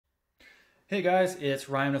Hey guys, it's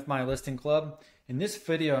Ryan with My Listing Club. In this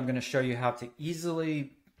video, I'm going to show you how to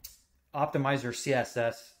easily optimize your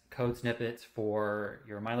CSS code snippets for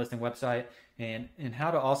your My Listing website and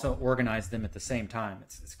how to also organize them at the same time.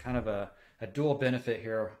 It's kind of a dual benefit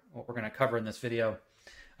here, what we're going to cover in this video.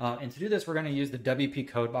 And to do this, we're going to use the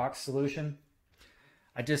WPCodeBox solution.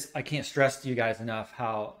 I can't stress to you guys enough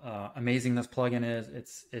how amazing this plugin is.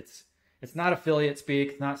 It's not affiliate speak,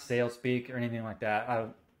 it's not sales speak or anything like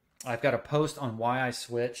that. I've got a post on why I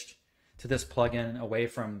switched to this plugin away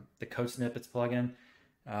from the code snippets plugin.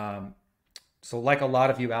 So like a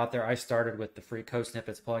lot of you out there, I started with the free code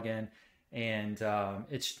snippets plugin, and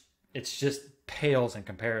it's just pales in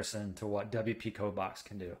comparison to what WPCodeBox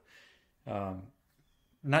can do.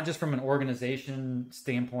 Not just from an organization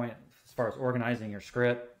standpoint, as far as organizing your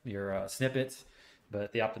script, your snippets,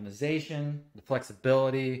 but the optimization, the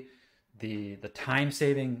flexibility, the time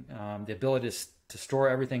saving, the ability to store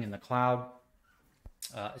everything in the cloud.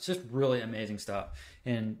 It's just really amazing stuff.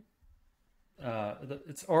 And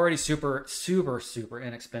it's already super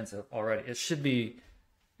inexpensive already. It should be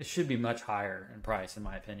much higher in price, in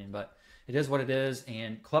my opinion, but it is what it is.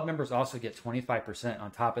 And club members also get 25%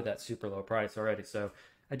 on top of that super low price already. So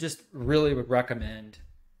I just really would recommend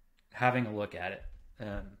having a look at it.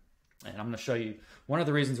 And I'm going to show you one of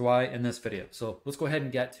the reasons why in this video. So let's go ahead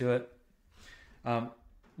and get to it.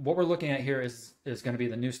 What we're looking at here is going to be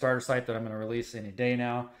the new starter site that I'm going to release any day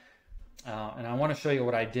now. And I want to show you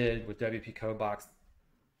what I did with WPCodeBox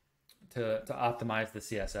to optimize the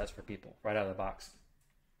CSS for people right out of the box.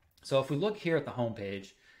 So if we look here at the home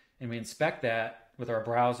page and we inspect that with our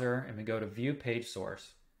browser and we go to view page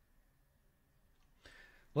source,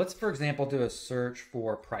 let's, for example, do a search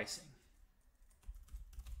for pricing.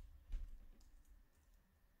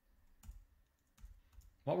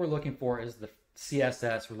 What we're looking for is the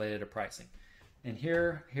CSS related to pricing. And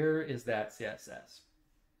here is that CSS.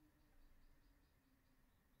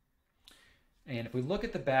 And if we look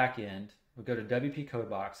at the back end, we go to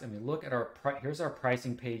WPCodeBox and we look at here's our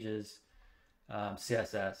pricing pages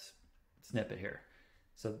CSS snippet here.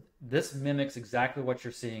 So this mimics exactly what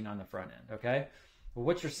you're seeing on the front end, okay? Well,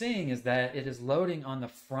 what you're seeing is that it is loading on the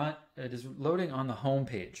front, it is loading on the home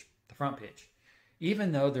page, the front page,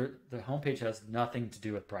 even though the home page has nothing to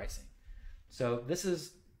do with pricing. So this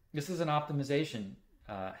is an optimization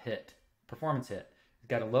performance hit. You've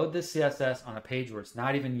got to load this CSS on a page where it's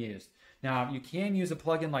not even used. Now, you can use a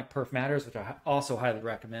plugin like Perf Matters, which I also highly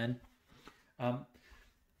recommend.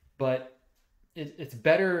 But it's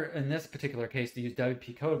better in this particular case to use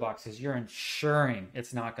WPCodeBox because you're ensuring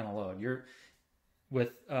it's not going to load.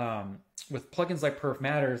 With plugins like Perf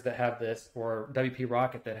Matters that have this, or WP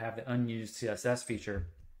Rocket that have the unused CSS feature,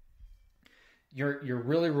 you're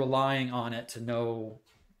really relying on it to know,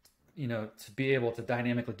 to be able to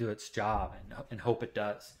dynamically do its job and hope it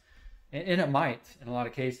does. And it might in a lot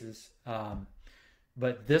of cases.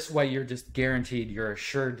 But this way you're just guaranteed, you're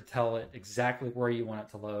assured to tell it exactly where you want it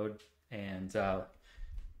to load. And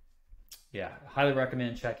yeah, highly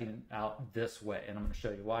recommend checking out this way. And I'm going to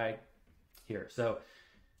show you why here. So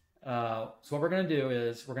what we're going to do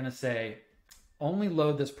is we're going to say only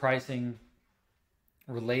load this pricing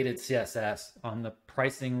related CSS on the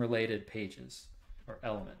pricing related pages or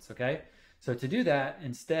elements. Okay, so to do that,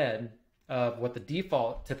 instead of what the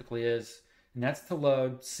default typically is, and that's to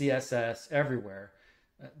load CSS everywhere,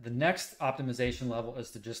 the next optimization level is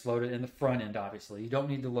to just load it in the front end. Obviously, you don't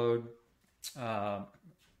need to load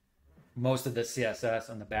most of the CSS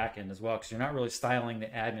on the back end as well, because you're not really styling the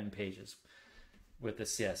admin pages with the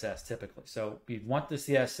CSS typically. So you want the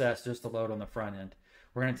CSS just to load on the front end.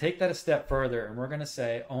 We're going to take that a step further, and we're going to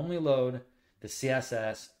say only load the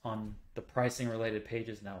CSS on the pricing related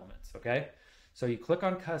pages and elements. Okay, so you click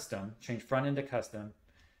on custom, change front end to custom,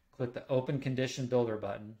 click the open condition builder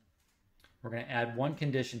button. We're going to add one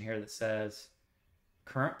condition here that says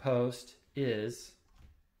current post is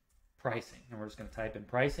pricing, and we're just going to type in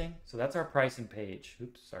pricing. So that's our pricing page.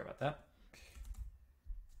 Oops, sorry about that.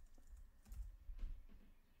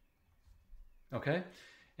 Okay,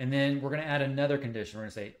 and then we're going to add another condition. We're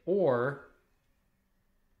going to say or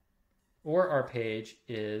our page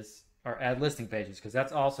is our add listing pages, because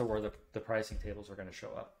that's also where the pricing tables are going to show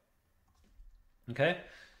up. Okay,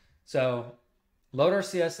 so load our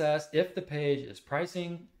CSS if the page is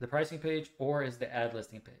pricing, the pricing page, or is the add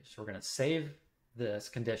listing page. So we're going to save this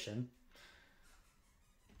condition.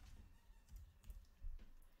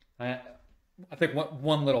 I think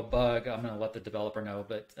one little bug, I'm going to let the developer know,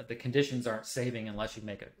 but the conditions aren't saving unless you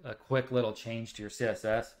make a quick little change to your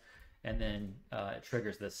CSS, and then it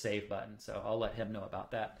triggers the save button. So I'll let him know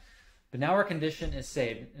about that. But now our condition is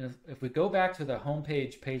saved. If we go back to the home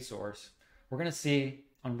page source, we're going to see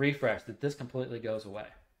on refresh that this completely goes away.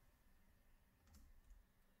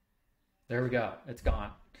 There we go. It's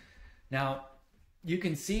gone. Now, you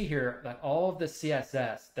can see here that all of the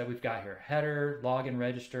CSS that we've got here, header, login,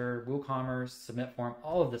 register, WooCommerce, submit form,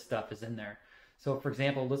 all of this stuff is in there. So for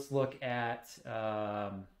example, let's look at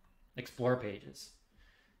Explore pages.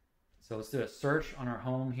 So let's do a search on our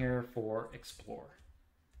home here for Explore.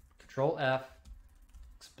 Control F,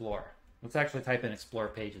 Explore. Let's actually type in Explore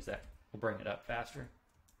pages. That will bring it up faster.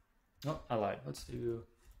 Oh, I lied. Let's do,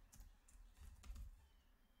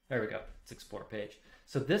 there we go. It's Explore page.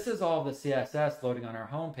 So this is all the CSS loading on our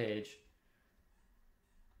home page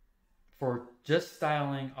for just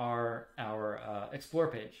styling our Explore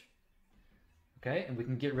page. Okay, and we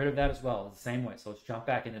can get rid of that as well the same way. So let's jump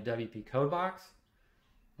back into WPCodeBox.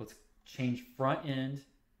 Let's change front end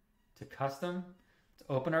to custom. Let's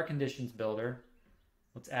open our conditions builder.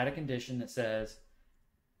 Let's add a condition that says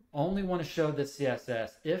only want to show this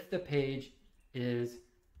CSS if the page is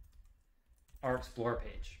our Explore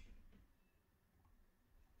page.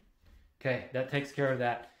 Okay, that takes care of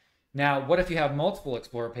that. Now, what if you have multiple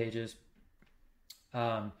Explore pages?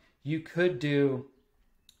 You could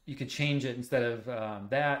change it instead of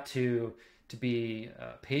that to be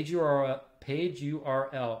page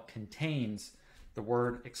URL contains the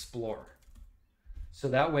word Explore. So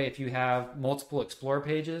that way, if you have multiple Explore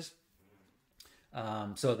pages,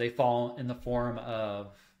 so they fall in the form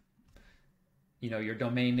of, you know, your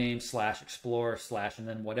domain name / Explore / and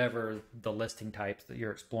then whatever the listing types that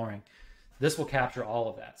you're exploring. This will capture all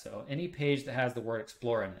of that. So any page that has the word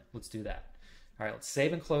Explore in it, let's do that. All right, let's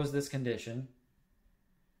save and close this condition.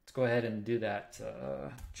 Let's go ahead and do that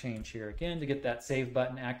change here again to get that save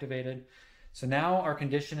button activated. So now our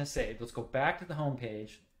condition is saved. Let's go back to the home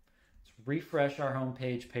page. Let's refresh our home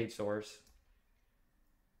page, page source.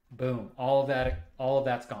 Boom, all of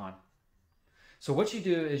that's gone. So what you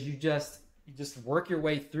do is you just work your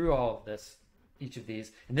way through all of this, each of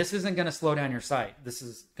these, and this isn't going to slow down your site. This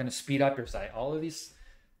is going to speed up your site. All of these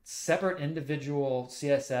separate individual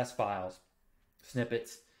CSS files,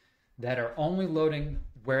 snippets that are only loading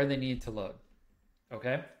where they need to load.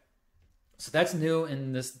 Okay, so that's new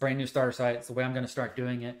in this brand new starter site. It's the way I'm going to start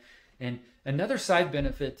doing it. And another side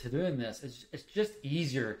benefit to doing this is it's just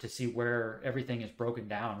easier to see where everything is broken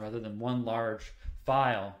down rather than one large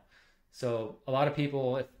file. So a lot of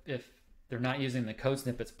people, if they're not using the code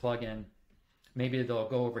snippets plugin, maybe they'll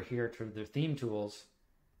go over here to their theme tools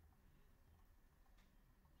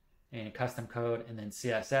and custom code and then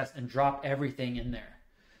CSS and drop everything in there.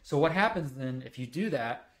 So what happens then if you do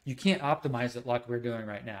that, you can't optimize it like we're doing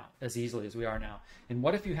right now as easily as we are now. And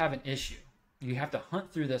what if you have an issue? You have to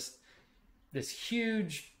hunt through this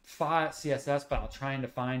huge CSS file trying to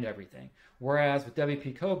find everything. Whereas with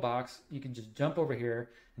WPCodeBox, you can just jump over here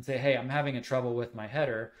and say, hey, I'm having a trouble with my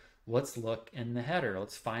header. Let's look in the header.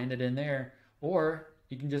 Let's find it in there. Or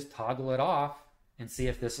you can just toggle it off and see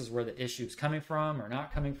if this is where the issue is coming from or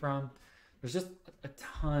not coming from. There's just a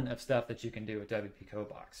ton of stuff that you can do with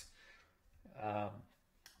WPCodeBox.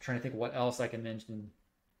 Trying to think what else I can mention.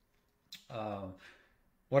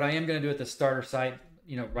 What I am going to do at the starter site,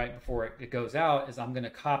 you know, right before it goes out, is I'm going to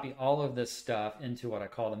copy all of this stuff into what I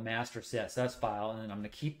call the master CSS file, and then I'm going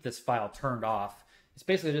to keep this file turned off. It's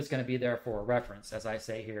basically just going to be there for a reference, as I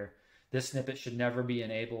say here. This snippet should never be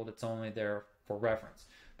enabled. It's only there for reference.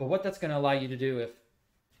 But what that's going to allow you to do,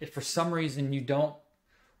 if for some reason you don't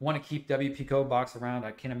want to keep WPCodeBox around,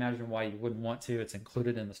 I can't imagine why you wouldn't want to. It's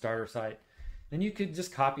included in the starter site. Then you could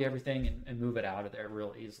just copy everything and move it out of there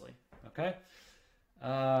real easily. Okay.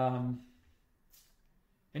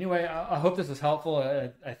 Anyway, I hope this was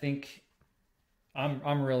helpful. I think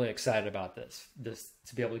I'm really excited about this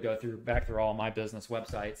to be able to go back through all my business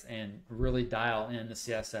websites and really dial in the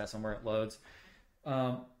CSS and where it loads.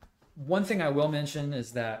 One thing I will mention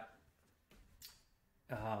is that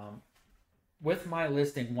with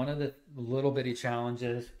MyListing, one of the little bitty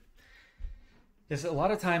challenges is a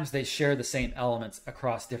lot of times they share the same elements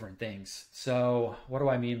across different things. So what do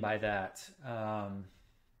I mean by that?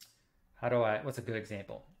 What's a good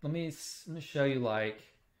example? Let me show you like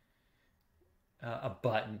a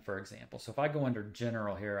button, for example. So if I go under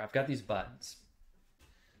general here, I've got these buttons.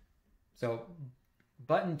 So the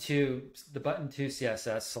button 2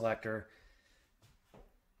 CSS selector,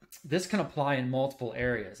 this can apply in multiple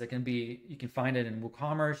areas. It can be, you can find it in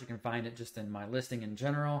WooCommerce, you can find it just in MyListing in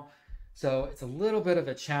general. So it's a little bit of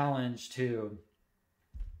a challenge to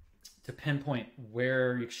pinpoint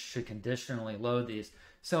where you should conditionally load these.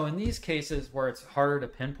 So in these cases where it's harder to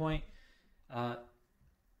pinpoint,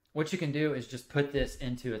 what you can do is just put this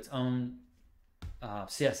into its own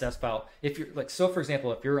CSS file. If you're like, so for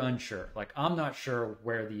example, if you're unsure, like I'm not sure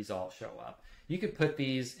where these all show up, you could put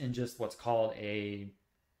these in just what's called a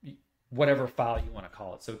whatever file you want to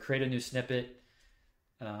call it. So create a new snippet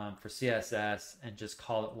for CSS and just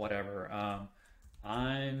call it whatever.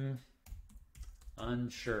 I'm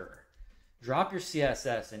unsure. Drop your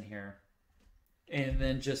CSS in here and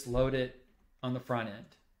then just load it on the front end.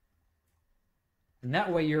 And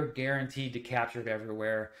that way you're guaranteed to capture it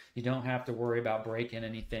everywhere. You don't have to worry about breaking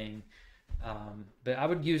anything. But I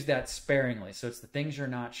would use that sparingly. So it's the things you're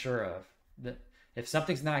not sure of. That if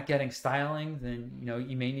something's not getting styling, then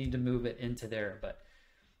you may need to move it into there. But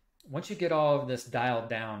once you get all of this dialed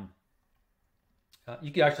down,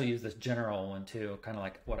 you could actually use this general one too, kind of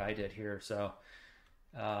like what I did here. So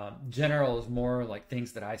general is more like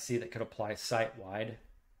things that I see that could apply site-wide.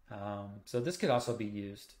 So this could also be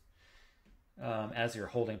used as your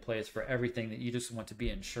holding place for everything that you just want to be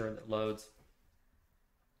ensured that loads.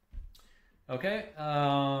 Okay,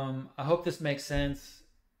 I hope this makes sense,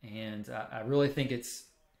 and I really think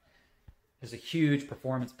there's a huge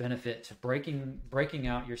performance benefit to breaking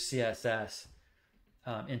out your CSS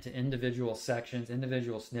into individual sections,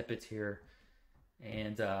 individual snippets here,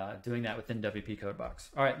 and doing that within WPCodeBox.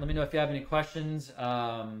 All right, let me know if you have any questions.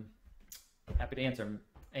 Happy to answer them.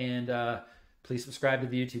 And please subscribe to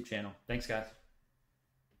the YouTube channel. Thanks, guys.